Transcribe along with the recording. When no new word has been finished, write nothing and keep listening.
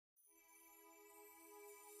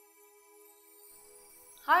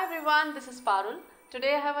Hi everyone, this is Parul.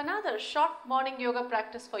 Today I have another short morning yoga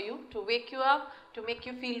practice for you to wake you up, to make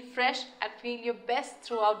you feel fresh and feel your best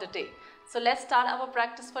throughout the day. So let's start our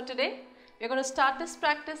practice for today. We're going to start this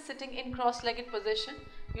practice sitting in cross-legged position.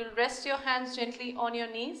 You'll rest your hands gently on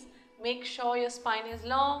your knees. Make sure your spine is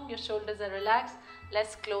long, your shoulders are relaxed.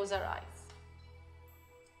 Let's close our eyes.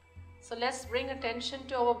 So let's bring attention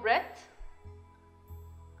to our breath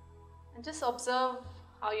and just observe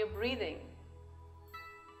how you're breathing.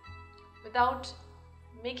 Without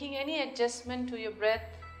making any adjustment to your breath,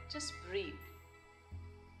 just breathe.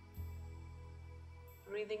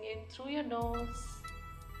 Breathing in through your nose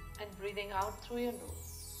and breathing out through your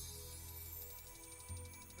nose.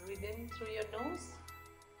 Breathe in through your nose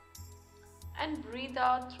and breathe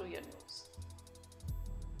out through your nose.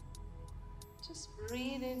 Just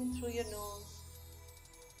breathe in through your nose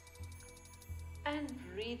and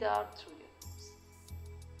breathe out through your nose.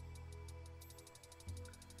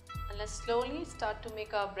 And let's slowly start to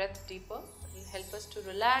make our breath deeper. It will help us to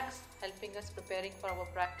relax, helping us preparing for our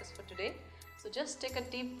practice for today. So just take a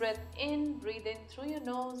deep breath in, breathe in through your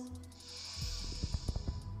nose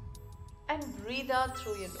and breathe out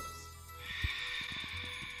through your nose.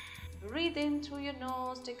 Breathe in through your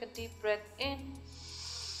nose, take a deep breath in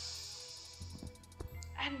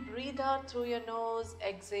and breathe out through your nose.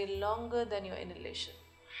 Exhale longer than your inhalation.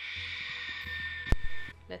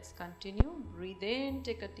 Let's continue. Breathe in,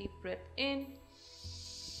 take a deep breath in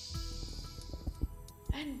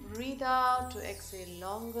and breathe out to exhale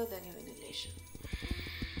longer than your inhalation.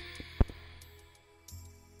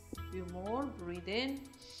 Few more. Breathe in.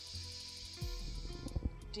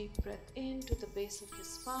 Deep breath in to the base of your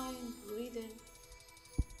spine. Breathe in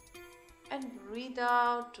and breathe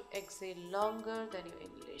out to exhale longer than your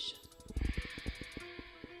inhalation.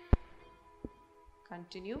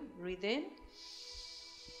 Continue. Breathe in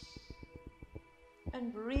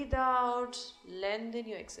and breathe out, lengthen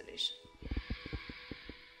your exhalation.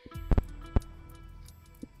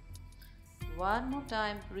 One more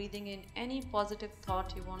time, breathing in any positive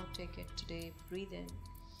thought you want to take it today. Breathe in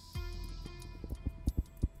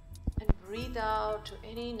and breathe out to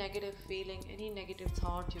any negative feeling, any negative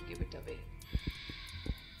thought, you give it away.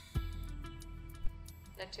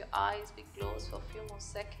 Let your eyes be closed for a few more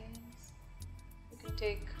seconds. You can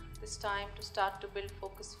take this time to start to build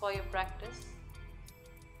focus for your practice.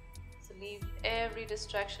 Leave every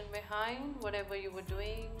distraction behind, whatever you were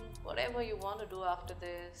doing, whatever you want to do after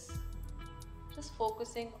this. Just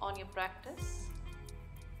focusing on your practice.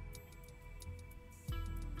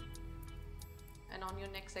 And on your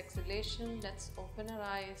next exhalation, let's open our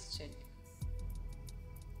eyes gently.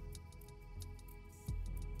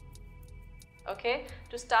 Okay,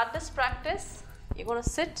 to start this practice, you're going to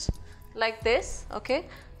sit like this. Okay,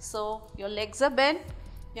 so your legs are bent.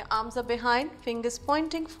 Your arms are behind, fingers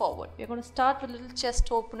pointing forward. We're going to start with a little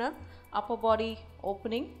chest opener, upper body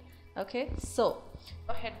opening. Okay, so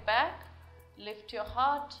your head back, lift your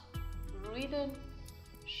heart, breathe in,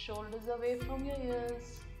 shoulders away from your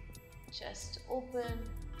ears, chest open,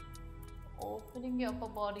 opening your upper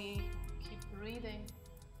body, keep breathing.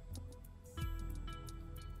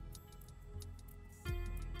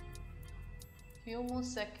 Few more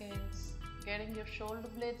seconds, getting your shoulder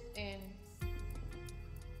blades in.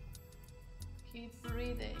 Keep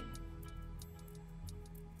breathing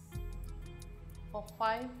for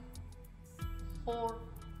 5, 4,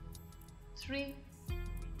 3,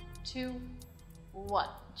 2, 1.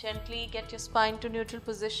 Gently get your spine to neutral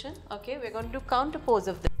position. Okay, we're going to do counter pose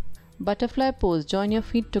of this. Butterfly pose. Join your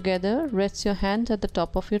feet together. Rest your hands at the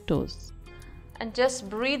top of your toes. And just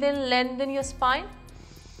breathe in, lengthen your spine.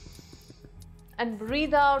 And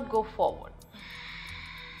breathe out, go forward.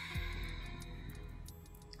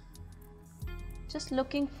 Just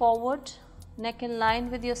looking forward, neck in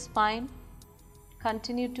line with your spine.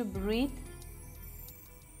 Continue to breathe.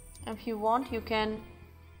 If you want, you can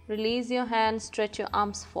release your hands, stretch your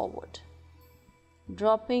arms forward.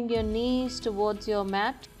 Dropping your knees towards your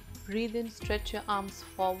mat. Breathe in, stretch your arms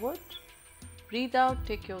forward. Breathe out,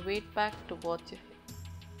 take your weight back towards your hips.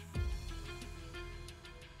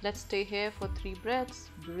 Let's stay here for 3 breaths.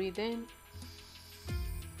 Breathe in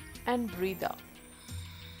and breathe out.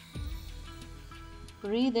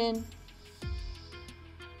 Breathe in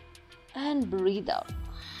and breathe out.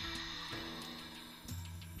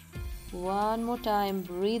 One more time,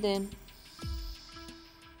 breathe in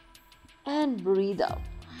and breathe out.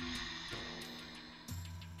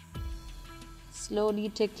 Slowly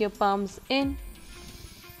take your palms in.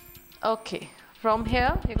 Okay, from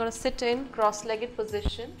here you're going to sit in cross-legged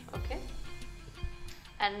position. Okay,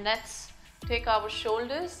 and let's take our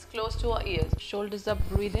shoulders close to our ears. Shoulders up,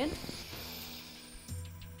 breathe in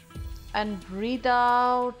and breathe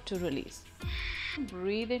out to release.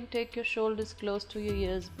 Breathe in, take your shoulders close to your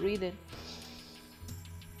ears, breathe in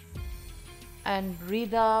and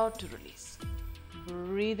breathe out to release.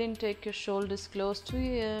 Breathe in, take your shoulders close to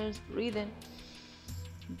your ears, breathe in,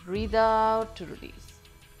 breathe out to release.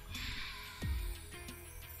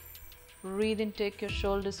 Breathe in, take your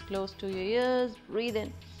shoulders close to your ears, breathe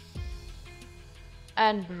in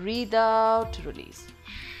and breathe out to release.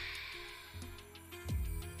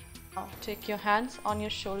 Now take your hands on your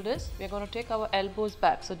shoulders. We are going to take our elbows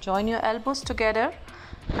back. So join your elbows together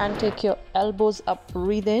and take your elbows up.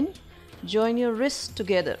 Breathe in. Join your wrists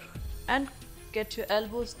together and get your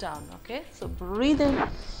elbows down. Okay. So breathe in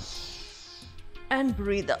and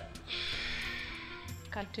breathe up.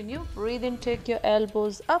 Continue. Breathe in. Take your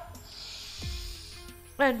elbows up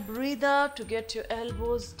and breathe out to get your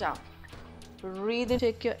elbows down. Breathe in.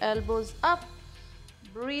 Take your elbows up.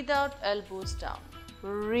 Breathe out. Elbows down.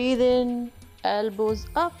 Breathe in, elbows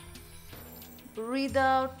up, breathe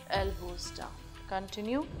out, elbows down.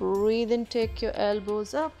 Continue. Breathe in, take your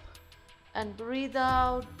elbows up and breathe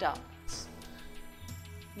out, down.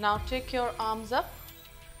 Now take your arms up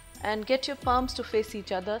and get your palms to face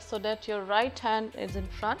each other so that your right hand is in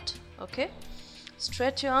front. Okay.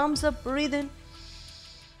 Stretch your arms up, breathe in.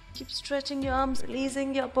 Keep stretching your arms,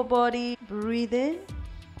 releasing your upper body. Breathe in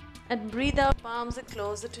and breathe out. Palms are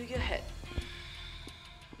closer to your head.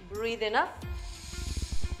 Breathe in up,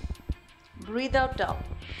 breathe out, down.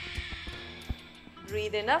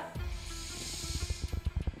 Breathe in up,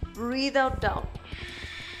 breathe out, down.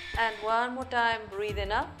 And one more time, breathe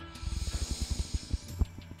in up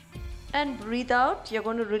and breathe out. You're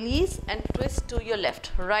going to release and twist to your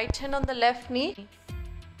left. Right hand on the left knee,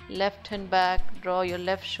 left hand back, draw your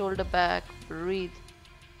left shoulder back, breathe.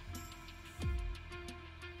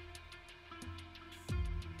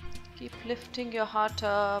 Keep lifting your heart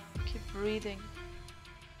up, keep breathing.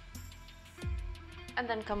 And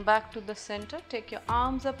then come back to the center. Take your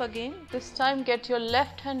arms up again. This time get your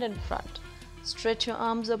left hand in front. Stretch your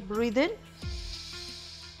arms up, breathe in.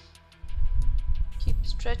 Keep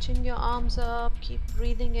stretching your arms up, keep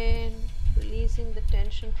breathing in, releasing the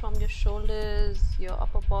tension from your shoulders, your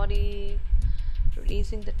upper body,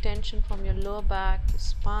 releasing the tension from your lower back, your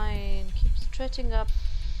spine. Keep stretching up.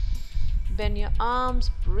 Bend your arms,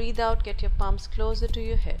 breathe out, get your palms closer to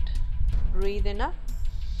your head. Breathe in up,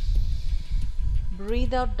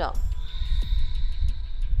 breathe out, down.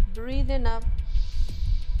 Breathe in up,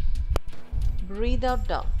 breathe out,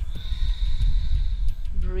 down.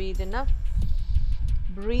 Breathe in up,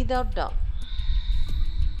 breathe out, down.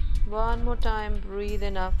 One more time, breathe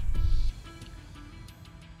in up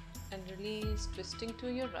and release, twisting to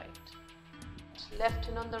your right. Left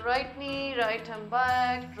hand on the right knee, right hand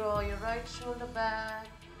back, draw your right shoulder back,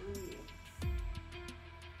 breathe.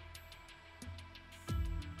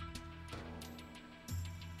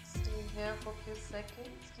 Stay here for a few seconds,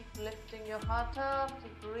 keep lifting your heart up,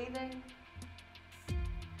 keep breathing.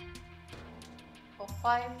 For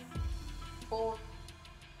 5, 4,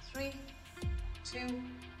 3, 2,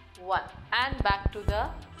 1 and back to the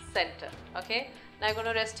center. Okay, now you're going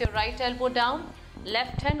to rest your right elbow down,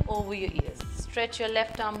 left hand over your ears. Stretch your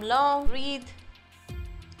left arm long, breathe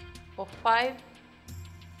for 5,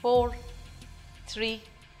 4, 3,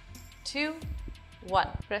 2, 1.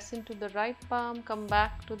 Press into the right palm, come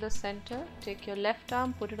back to the center. Take your left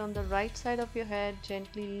arm, put it on the right side of your head.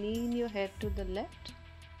 Gently lean your head to the left.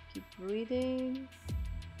 Keep breathing.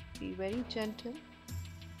 Be very gentle.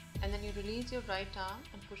 And then you release your right arm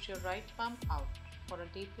and push your right palm out for a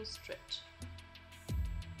deeper stretch.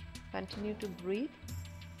 Continue to breathe.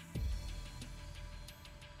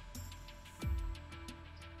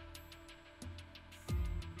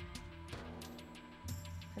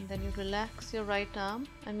 And then you relax your right arm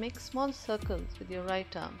and make small circles with your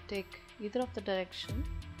right arm. Take either of the direction.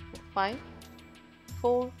 5,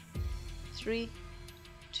 4, 3,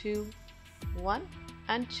 2, 1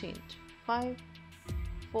 and change. 5,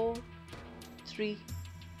 4, 3,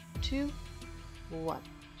 2, 1.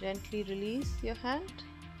 Gently release your hand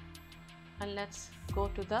and let's go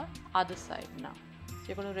to the other side now. So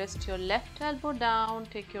you're going to rest your left elbow down,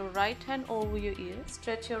 take your right hand over your ear,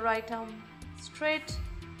 stretch your right arm straight,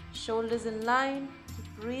 shoulders in line, keep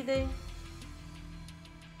breathing,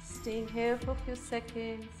 staying here for a few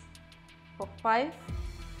seconds. For 5,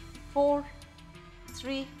 4,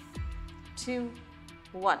 3, 2,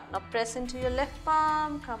 1. Now press into your left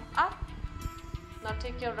palm, come up. Now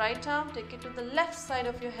take your right arm, take it to the left side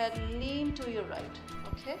of your head, lean to your right.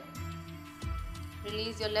 Okay.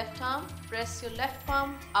 Release your left arm, press your left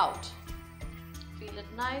palm out. Feel it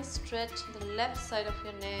nice, stretch the left side of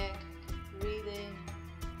your neck, keep breathing.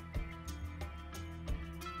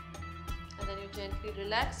 gently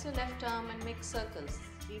relax your left arm and make circles,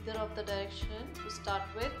 either of the direction. To start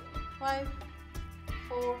with 5,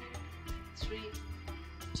 4, 3,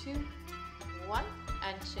 2, 1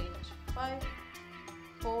 and change. 5,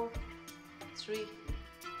 4, 3,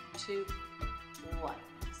 2, 1.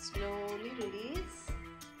 Slowly release.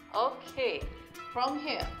 Okay, from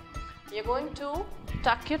here you're going to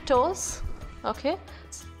tuck your toes, okay,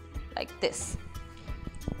 like this,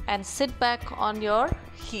 and sit back on your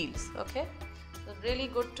heels. Okay, so really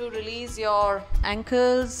good to release your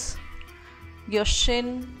ankles, your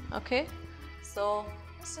shin. Okay, so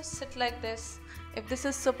just sit like this. If this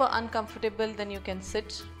is super uncomfortable, then you can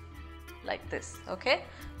sit like this. Okay,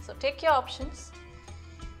 so take your options,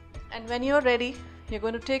 and when you're ready, you're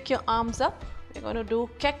going to take your arms up. You're going to do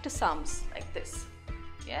cactus arms like this.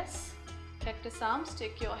 Yes, cactus arms.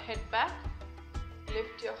 Take your head back,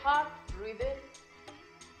 lift your heart, breathe in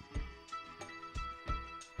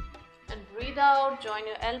and breathe out. Join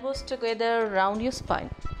your elbows together, round your spine.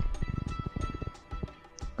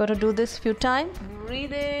 Going to do this few times.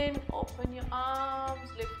 Breathe in, open your arms,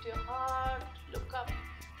 lift your heart, look up.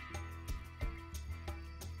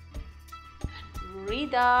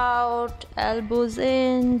 Breathe out, elbows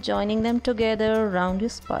in, joining them together, round your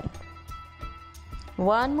spine.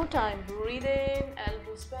 One more time. Breathe in,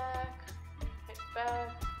 elbows back, head back,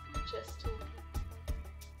 chest open.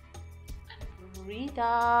 And breathe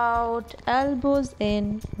out, elbows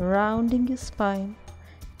in, rounding your spine,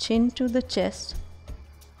 chin to the chest.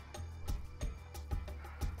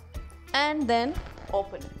 And then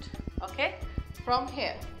open it. Okay, from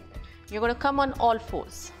here you're going to come on all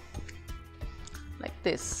fours like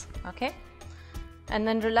this. Okay, and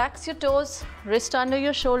then relax your toes, wrist under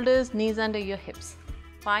your shoulders, knees under your hips.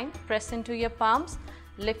 Fine. Press into your palms,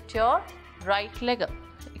 lift your right leg up,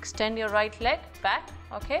 extend your right leg back.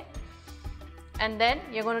 Okay, and then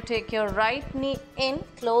you're going to take your right knee in,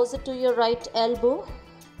 closer to your right elbow.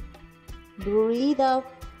 Breathe out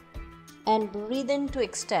and breathe in to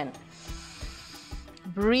extend.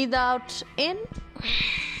 Breathe out in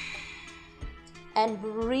and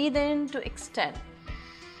breathe in to extend.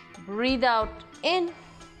 Breathe out in,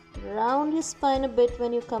 round your spine a bit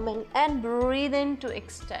when you come in, and breathe in to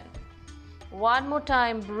extend. One more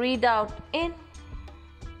time. Breathe out in,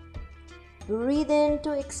 breathe in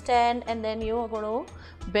to extend, and then you are going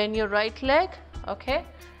to bend your right leg. Okay,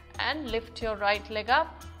 and lift your right leg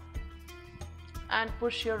up and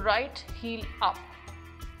push your right heel up.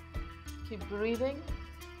 Keep breathing.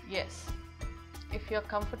 Yes, if you're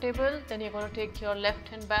comfortable, then you're going to take your left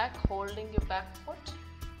hand back, holding your back foot,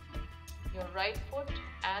 your right foot,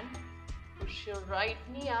 and push your right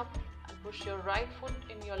knee up and push your right foot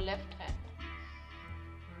in your left hand.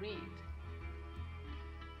 Breathe.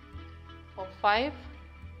 For 5,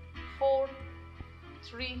 4,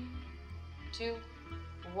 3, 2,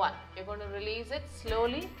 1. You're going to release it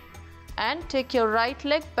slowly and take your right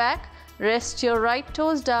leg back, rest your right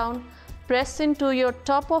toes down, press into your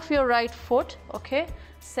top of your right foot. Okay,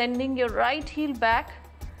 sending your right heel back,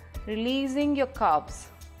 releasing your calves.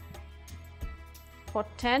 For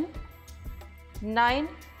 10, 9,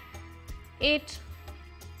 8,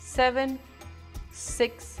 7,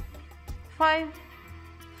 6, 5,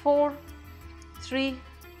 4, 3,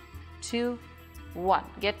 2, 1.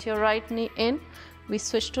 Get your right knee in. We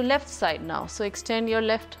switch to left side now. So extend your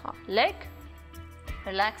left leg,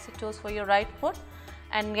 relax your toes for your right foot,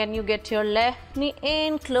 and when you get your left knee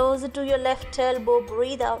in, closer to your left elbow,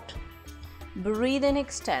 breathe out. Breathe in,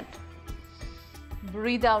 extend.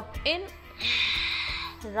 Breathe out in,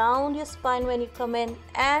 round your spine when you come in,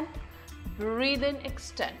 and breathe in,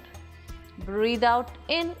 extend. Breathe out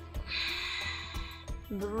in,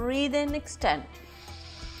 breathe in, extend.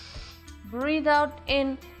 Breathe out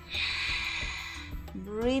in,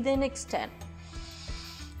 breathe in, extend.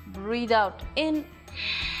 Breathe out in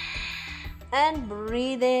and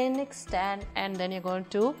breathe in, extend. And then you're going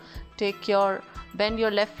to bend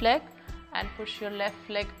your left leg and push your left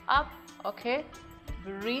leg up. Okay,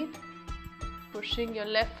 breathe, pushing your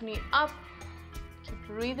left knee up. Keep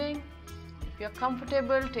breathing. If you're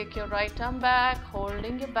comfortable, take your right arm back,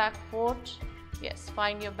 holding your back foot. Yes,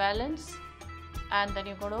 find your balance. And then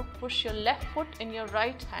you're going to push your left foot in your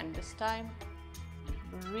right hand this time.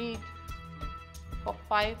 Breathe. For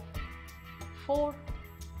 5, 4,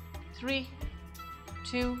 3,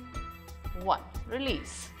 2, 1.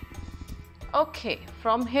 Release. Okay,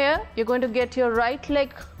 from here you're going to get your right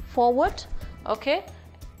leg forward. Okay,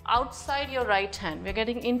 outside your right hand. We're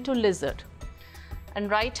getting into lizard.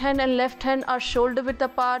 And right hand and left hand are shoulder width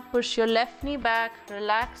apart. Push your left knee back.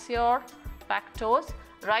 Relax your back toes.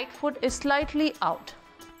 Right foot is slightly out.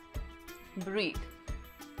 Breathe.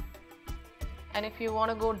 And if you want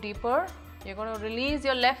to go deeper, you're going to release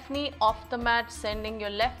your left knee off the mat, sending your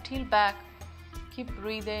left heel back. Keep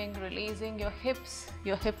breathing, releasing your hips,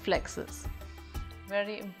 your hip flexors.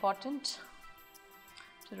 Very important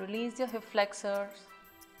to release your hip flexors.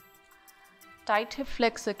 Tight hip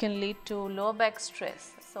flexor can lead to lower back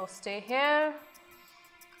stress. So stay here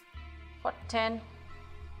for 10,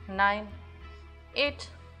 9, 8,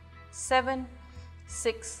 7,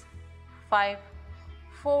 6, 5,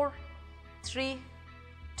 4, 3,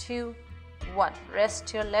 2, 1.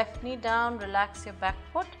 Rest your left knee down, relax your back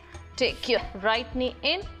foot. Take your right knee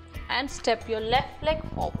in and step your left leg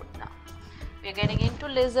forward now. We're getting into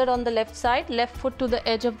lizard on the left side, left foot to the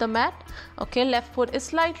edge of the mat. Okay, left foot is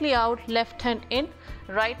slightly out, left hand in.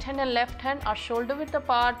 Right hand and left hand are shoulder width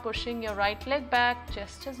apart, pushing your right leg back,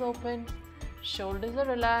 chest is open, shoulders are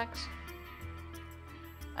relaxed.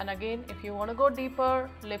 And again, if you want to go deeper,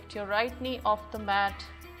 lift your right knee off the mat.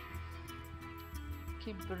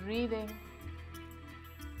 Keep breathing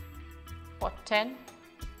for 10,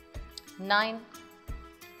 9,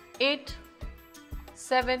 8,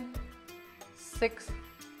 7, 6,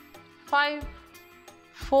 5,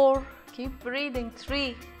 4, keep breathing,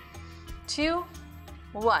 3, 2,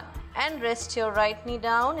 1, and rest your right knee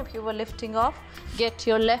down. If you were lifting off, get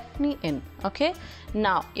your left knee in. Okay,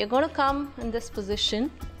 now you're going to come in this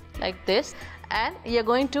position like this, and you're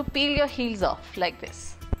going to peel your heels off like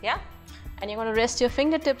this. Yeah, and you're going to rest your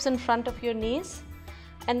fingertips in front of your knees,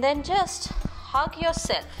 and then just hug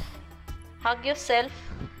yourself. Hug yourself,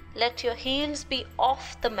 let your heels be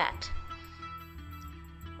off the mat,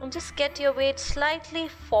 and just get your weight slightly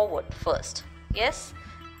forward first. Yes,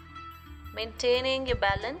 maintaining your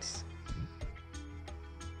balance.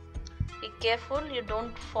 Be careful you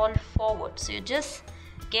don't fall forward, so you're just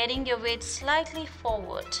getting your weight slightly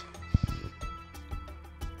forward.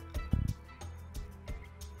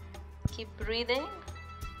 Keep breathing.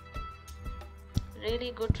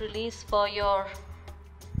 Really good release for your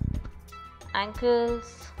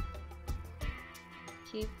ankles.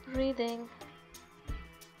 Keep breathing.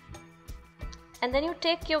 And then you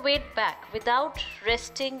take your weight back without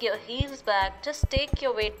resting your heels back. Just take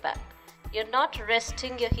your weight back. You're not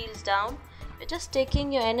resting your heels down. You're just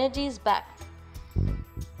taking your energies back.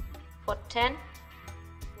 For 10,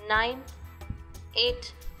 9,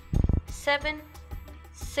 8, 7,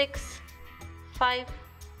 6, 5,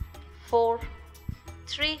 4,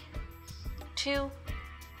 3, 2,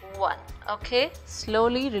 1. Okay,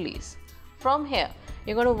 slowly release. From here,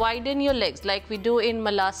 you're going to widen your legs like we do in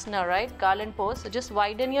Malasana, right? Garland pose. So just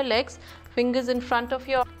widen your legs, fingers in front of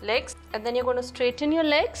your legs, and then you're going to straighten your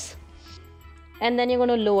legs, and then you're going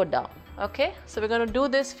to lower down. Okay, so we're going to do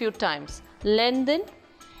this few times. Lengthen,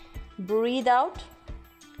 breathe out,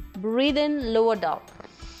 breathe in, lower down.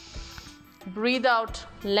 Breathe out,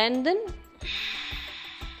 lengthen,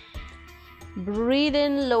 breathe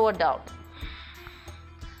in, lower down.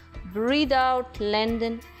 Breathe out,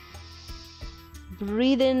 lengthen,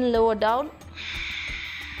 breathe in, lower down.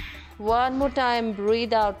 One more time,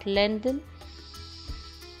 breathe out, lengthen,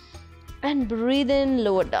 and breathe in,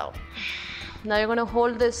 lower down. Now you're going to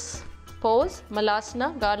hold this pose,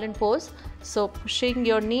 Malasana, garland pose. So pushing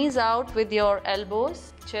your knees out with your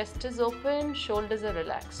elbows, chest is open, shoulders are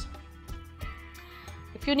relaxed.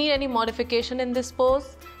 If you need any modification in this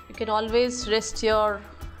pose, you can always rest your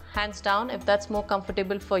hands down if that's more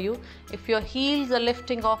comfortable for you. If your heels are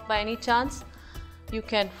lifting off by any chance, you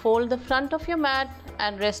can fold the front of your mat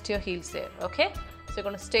and rest your heels there. Okay, so you're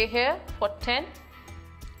going to stay here for 10,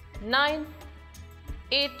 9,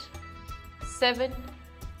 8, 7,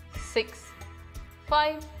 6,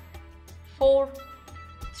 5, 4,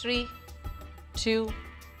 3, 2,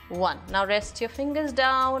 1. Now rest your fingers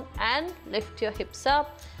down and lift your hips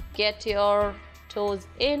up. Get your toes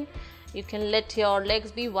in. You can let your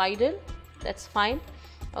legs be widened. That's fine.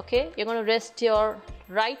 Okay, you're going to rest your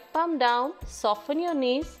right palm down. Soften your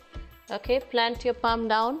knees. Okay, plant your palm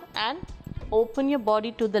down and open your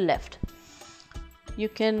body to the left. You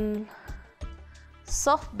can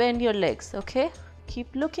soft bend your legs. Okay,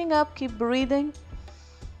 keep looking up, keep breathing,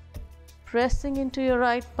 pressing into your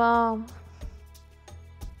right palm.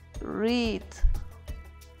 Breathe.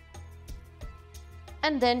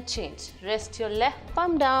 And then change. Rest your left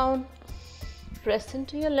palm down. Press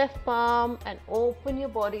into your left palm and open your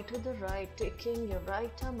body to the right, taking your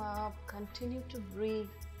right arm up. Continue to breathe.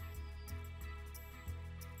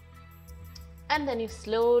 And then you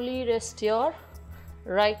slowly rest your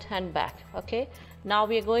right hand back. Okay, now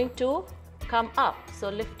we are going to come up. So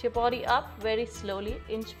lift your body up very slowly,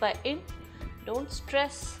 inch by inch. Don't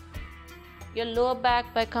stress your lower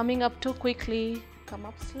back by coming up too quickly. Come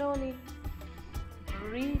up slowly.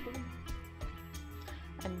 Breathe in.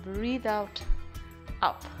 and breathe out,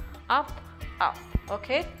 up, up, up.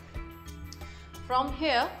 Okay? From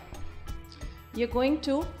here, you're going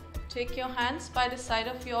to take your hands by the side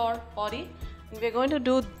of your body and we're going to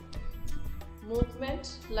do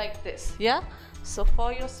movement like this. Yeah? So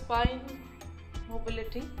for your spine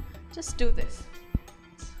mobility, just do this.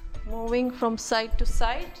 Moving from side to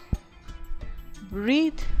side.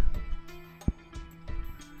 Breathe.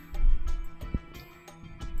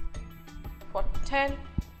 For 10,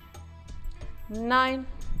 9,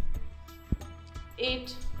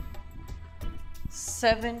 8,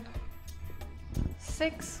 7,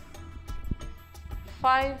 6,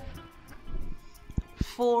 5,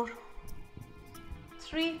 4,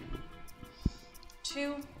 3,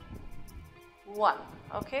 2, 1.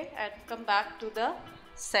 Okay, and come back to the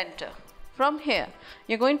center. From here,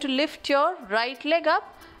 you're going to lift your right leg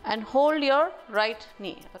up and hold your right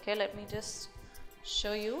knee. Okay, let me just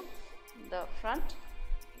show you the front.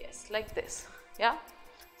 Yes, like this. Yeah,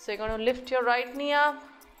 so you're going to lift your right knee up,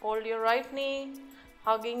 hold your right knee,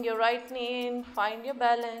 hugging your right knee in, find your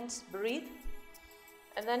balance, breathe,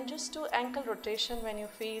 and then just do ankle rotation when you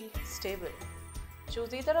feel stable.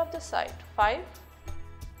 Choose either of the side. 5,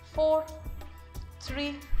 4,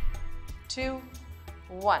 3, 2,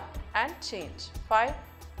 1, and change. 5,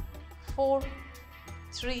 4,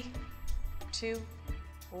 3, 2,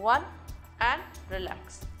 1, and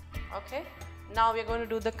relax. Okay, now we're going to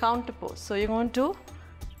do the counter pose. So you're going to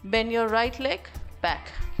bend your right leg back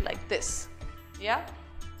like this. Yeah,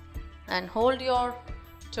 and hold your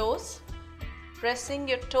toes, pressing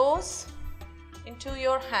your toes into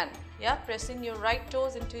your hand. Yeah, pressing your right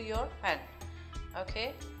toes into your hand.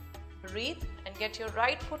 Okay, breathe and get your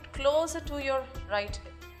right foot closer to your right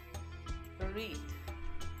hip. Breathe,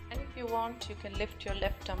 and if you want, you can lift your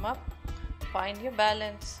left arm up. Find your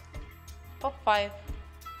balance for 5,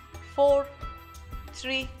 4,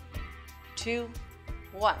 3, 2,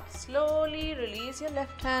 1. Slowly release your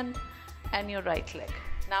left hand and your right leg.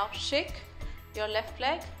 Now shake your left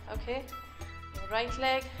leg. Okay, your right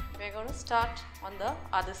leg. We're going to start on the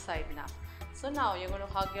other side now. So now you're going to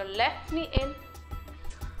hug your left knee in.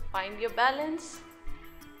 Find your balance.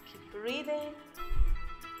 Keep breathing.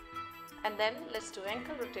 And then let's do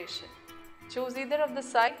ankle rotation. Choose either of the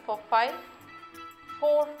side for 5,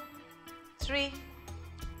 4, 3,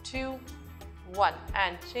 2, 1,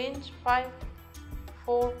 and change. 5,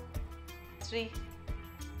 4, 3,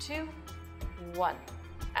 2, 1,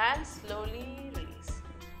 and slowly release.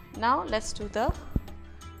 Now let's do the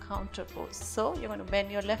counter pose. So you're going to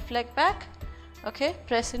bend your left leg back. Okay,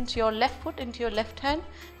 press into your left foot into your left hand.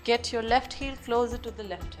 Get your left heel closer to the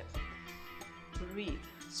left hip. Breathe,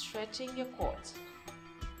 stretching your quads.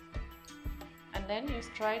 And then you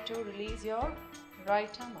try to release your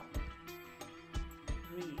right arm up.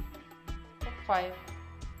 Breathe. 5,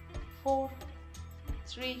 4,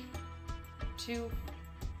 3, 2,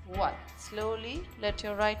 1. Slowly let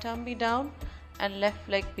your right arm be down and left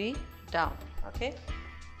leg be down. Okay.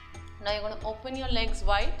 Now you're going to open your legs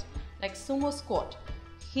wide like sumo squat.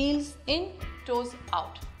 Heels in, toes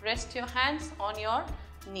out. Rest your hands on your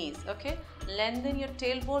knees. Okay. Lengthen your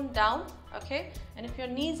tailbone down. Okay. And if your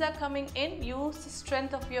knees are coming in, use the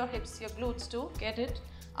strength of your hips, your glutes to get it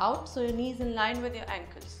out. So your knees in line with your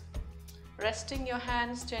ankles. Resting your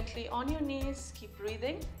hands gently on your knees. Keep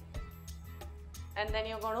breathing. And then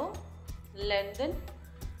you're going to lengthen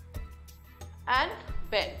and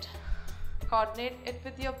bend. Coordinate it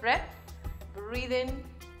with your breath. Breathe in,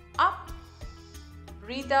 up.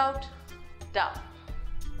 Breathe out, down.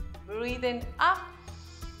 Breathe in, up.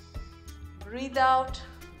 Breathe out,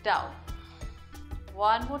 down.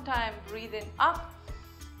 One more time. Breathe in, up.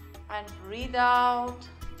 And breathe out,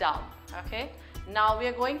 down. Okay. Now we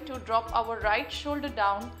are going to drop our right shoulder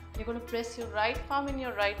down. You're going to press your right palm in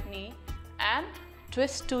your right knee and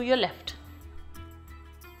twist to your left.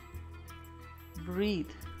 Breathe.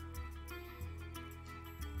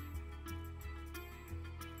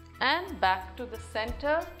 And back to the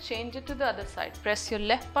center. Change it to the other side. Press your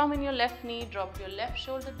left palm in your left knee. Drop your left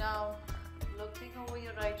shoulder down. Looking over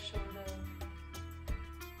your right shoulder.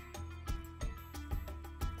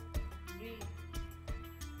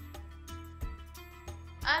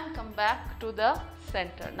 And come back to the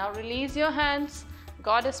center. Now release your hands,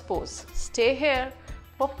 goddess pose. Stay here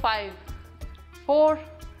for 5, 4,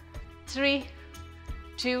 3,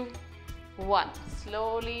 2, 1.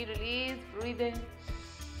 Slowly release, breathe in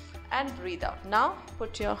and breathe out. Now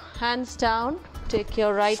put your hands down, take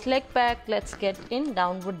your right leg back. Let's get in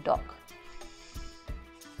downward dog.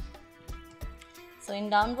 So in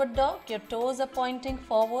downward dog, your toes are pointing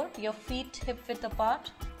forward, your feet hip width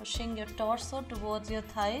apart, pushing your torso towards your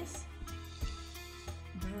thighs.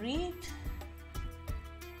 breathe.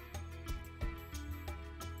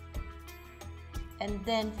 And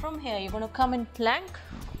then from here, you're going to come in plank.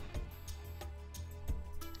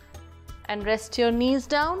 And rest your knees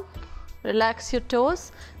down. Relax your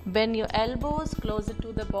toes. Bend your elbows closer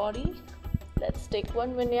to the body. Let's take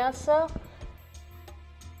one vinyasa.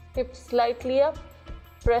 Hips slightly up.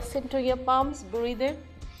 Press into your palms. Breathe in.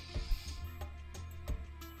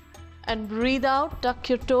 And breathe out. Tuck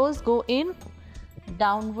your toes. Go in.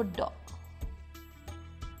 Downward dog.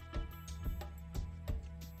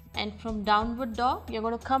 And from downward dog, you're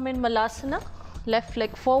going to come in Malasana. Left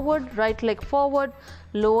leg forward, right leg forward.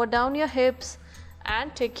 Lower down your hips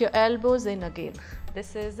and take your elbows in again.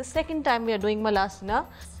 This is the second time we are doing Malasana.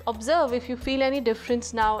 Observe if you feel any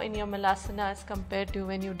difference now in your Malasana as compared to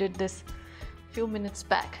when you did this few minutes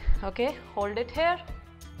back. Okay, hold it here.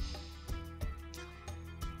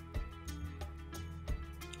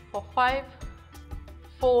 For 5,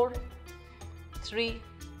 4, 3,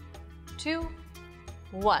 2,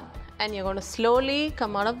 1. And you're going to slowly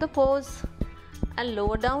come out of the pose and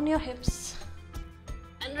lower down your hips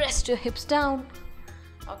and rest your hips down.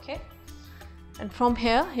 Okay, and from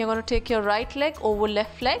here you're going to take your right leg over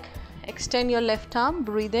left leg, extend your left arm,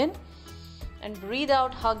 breathe in and breathe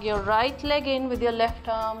out. Hug your right leg in with your left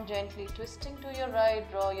arm, gently twisting to your right.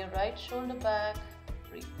 Draw your right shoulder back.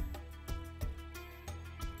 Breathe.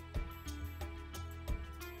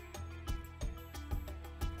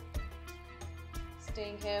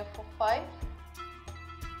 Staying here for 5,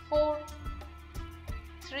 4,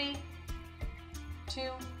 3, 2,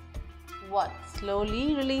 1.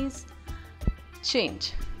 Slowly release.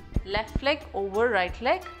 Change. Left leg over right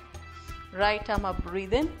leg. Right arm up.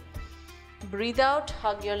 Breathe in. Breathe out.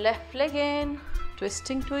 Hug your left leg in.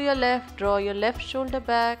 Twisting to your left. Draw your left shoulder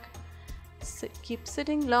back. Keep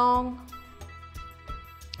sitting long.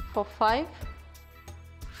 For 5,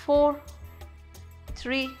 4,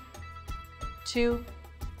 3, 2,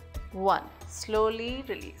 1. Slowly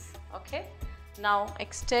release. Okay. Now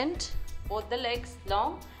extend both the legs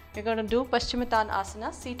long. We're going to do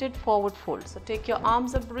Paschimottanasana, seated forward fold. So take your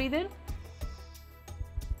arms up, breathe in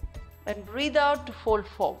and breathe out to fold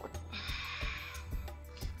forward.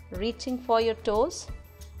 Reaching for your toes.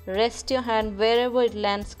 Rest your hand wherever it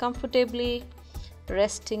lands comfortably.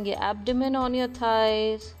 Resting your abdomen on your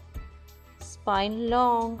thighs. Spine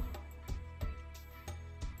long.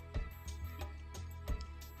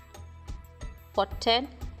 For 10,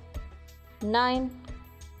 9,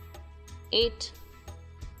 8,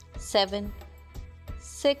 7,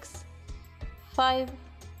 6, 5,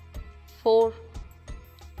 4,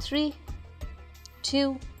 3,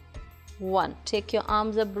 2, 1. Take your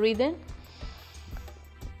arms up, breathe in.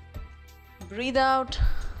 Breathe out,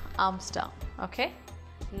 arms down. Okay.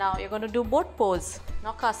 Now you're going to do boat pose,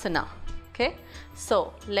 Nakasana. Okay.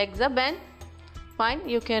 So legs are bent. Fine.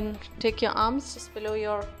 You can take your arms just below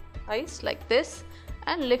your eyes like this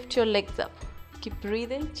and lift your legs up. Keep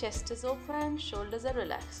breathing, chest is open, shoulders are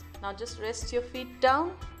relaxed. Now just rest your feet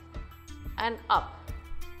down and up,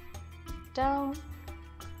 down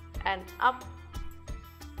and up,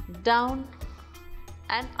 down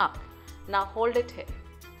and up. Now hold it here.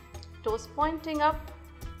 Toes pointing up.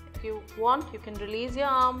 If you want, you can release your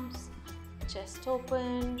arms, chest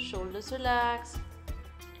open, shoulders relaxed.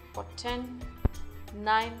 For 10,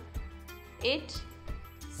 9, 8,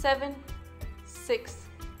 7, 6,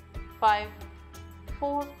 5,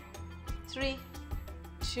 4, 3,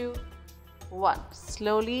 2, 1.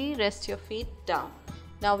 Slowly rest your feet down.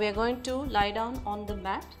 Now we are going to lie down on the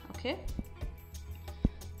mat. Okay.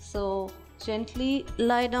 So gently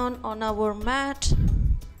lie down on our mat.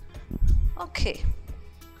 Okay.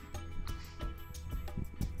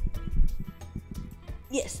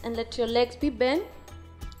 Yes, and let your legs be bent.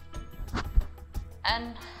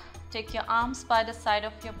 And take your arms by the side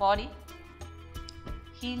of your body.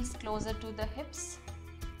 Heels closer to the hips.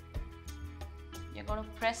 You're going to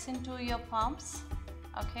press into your palms.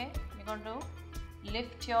 Okay, you're going to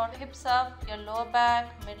lift your hips up, your lower back,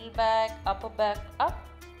 middle back, upper back up.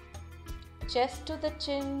 Chest to the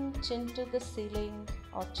chin, chin to the ceiling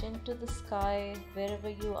or chin to the sky, wherever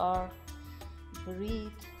you are.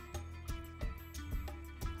 Breathe.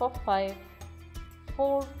 For 5,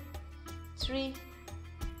 4, 3,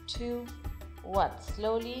 2, 1.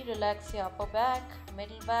 Slowly relax your upper back,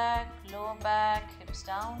 middle back, lower back, hips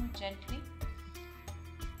down gently.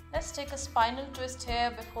 Let's take a spinal twist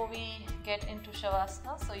here before we get into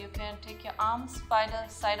Shavasana. So you can take your arms by the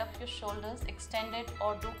side of your shoulders, extended,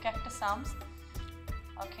 or do cactus arms.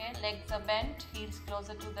 Okay, legs are bent, heels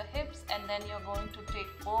closer to the hips, and then you're going to take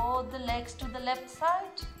both the legs to the left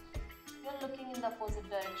side. You're looking in the opposite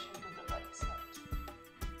direction to the right side.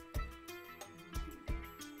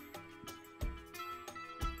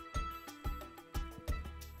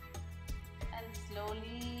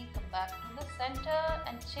 slowly come back to the center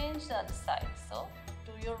and change the other side. So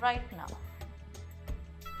to your right now.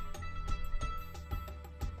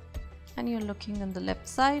 And you're looking on the left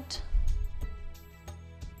side.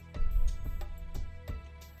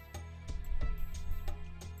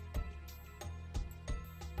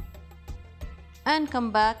 And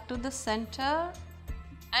come back to the center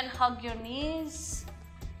and hug your knees.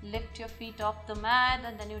 Lift your feet off the mat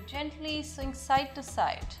and then you gently swing side to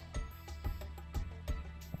side.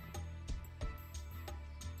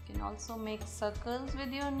 You can also make circles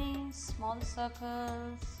with your knees, small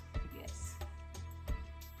circles. Yes.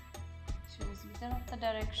 Choose either of the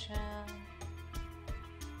direction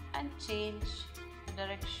and change the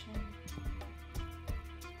direction.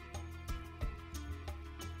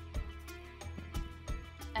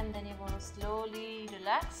 And then you're going to slowly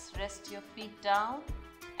relax, rest your feet down,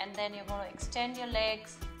 and then you're going to extend your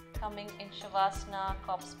legs, coming in Shavasana,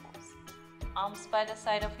 corpse pose. Arms by the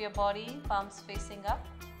side of your body, palms facing up.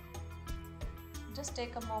 Just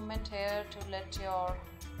take a moment here to let your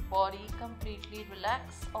body completely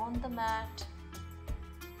relax on the mat.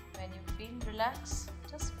 When you feel relaxed,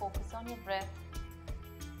 just focus on your breath.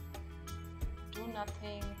 Do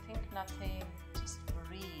nothing, think nothing, just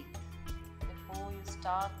breathe. Before you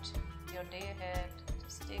start your day ahead,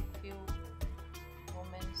 just take a few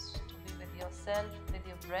moments to be with yourself, with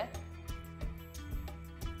your breath.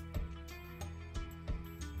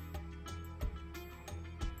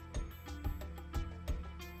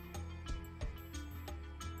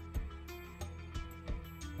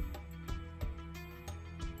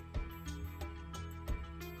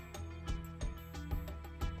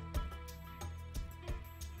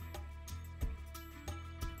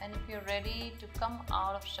 And if you're ready to come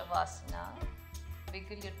out of Shavasana,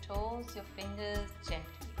 wiggle your toes, your fingers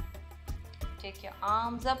gently. Take your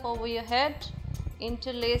arms up over your head,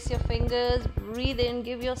 interlace your fingers, breathe in,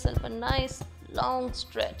 give yourself a nice long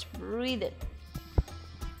stretch, breathe in.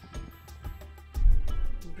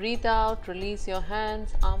 Breathe out, release your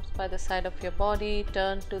hands, arms by the side of your body,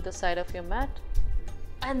 turn to the side of your mat.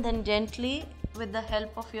 And then gently, with the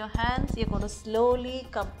help of your hands, you're going to slowly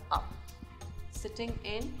come up. Sitting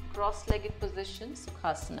in cross-legged position,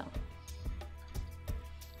 Sukhasana.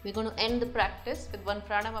 We're going to end the practice with one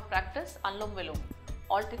pranayama practice, Anulom Vilom.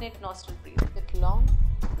 Alternate nostril breathe. Bit long.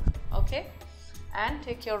 Okay. And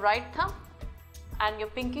take your right thumb and your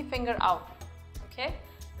pinky finger out. Okay.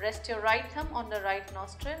 Rest your right thumb on the right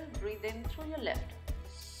nostril. Breathe in through your left.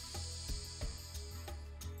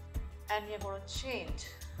 And you're going to change.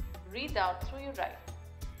 Breathe out through your right.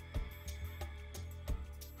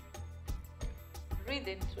 Breathe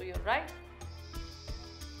in through your right.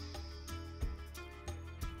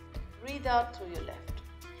 Breathe out through your left.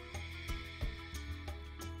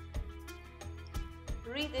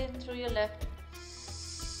 Breathe in through your left.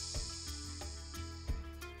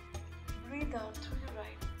 Breathe out through your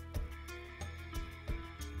right.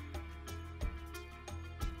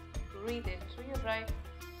 Breathe in through your right.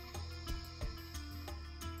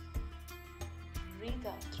 Breathe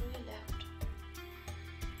out through your left.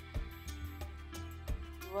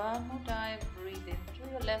 One more time, breathe in through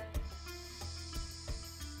your left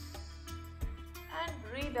and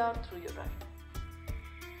breathe out through your right.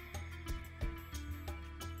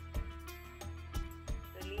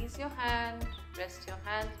 Release your hand, rest your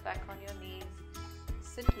hands back on your knees,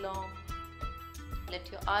 sit long, let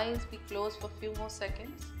your eyes be closed for a few more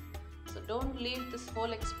seconds. So don't leave this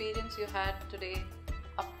whole experience you had today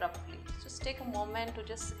abruptly. Just take a moment to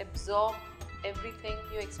just absorb everything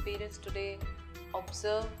you experienced today.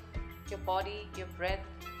 Observe your body, your breath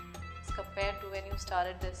as compared to when you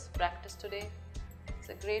started this practice today. It's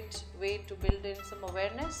a great way to build in some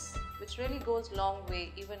awareness, which really goes a long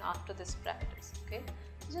way even after this practice. Okay,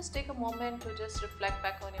 so just take a moment to just reflect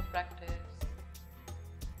back on your practice.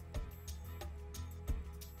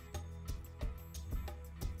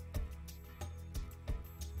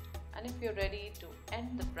 And if you're ready to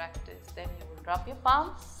end the practice, then you will rub your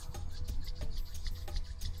palms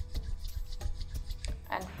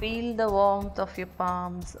and feel the warmth of your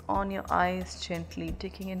palms on your eyes gently,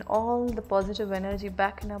 taking in all the positive energy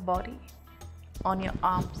back in our body, on your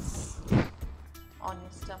arms, on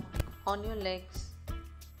your stomach, on your legs.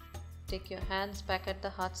 Take your hands back at the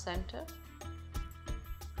heart center.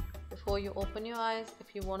 Before you open your eyes,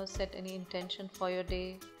 if you want to set any intention for your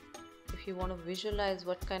day, if you want to visualize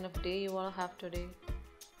what kind of day you want to have today,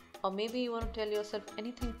 or maybe you want to tell yourself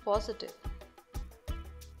anything positive,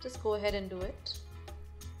 just go ahead and do it.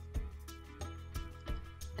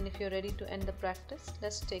 And if you're ready to end the practice,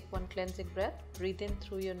 let's take one cleansing breath. Breathe in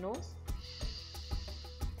through your nose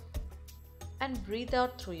and breathe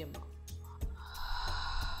out through your mouth.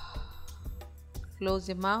 Close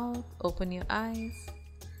your mouth, open your eyes.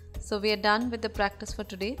 So we are done with the practice for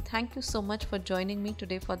today. Thank you so much for joining me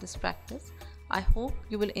today for this practice. I hope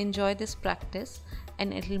you will enjoy this practice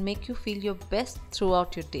and it will make you feel your best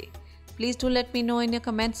throughout your day. Please do let me know in your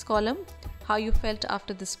comments column how you felt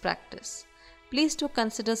after this practice. Please do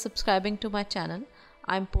consider subscribing to my channel.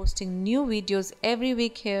 I'm posting new videos every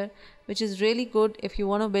week here, which is really good if you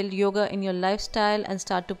want to build yoga in your lifestyle and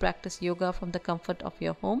start to practice yoga from the comfort of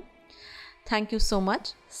your home. Thank you so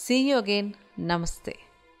much. See you again. Namaste.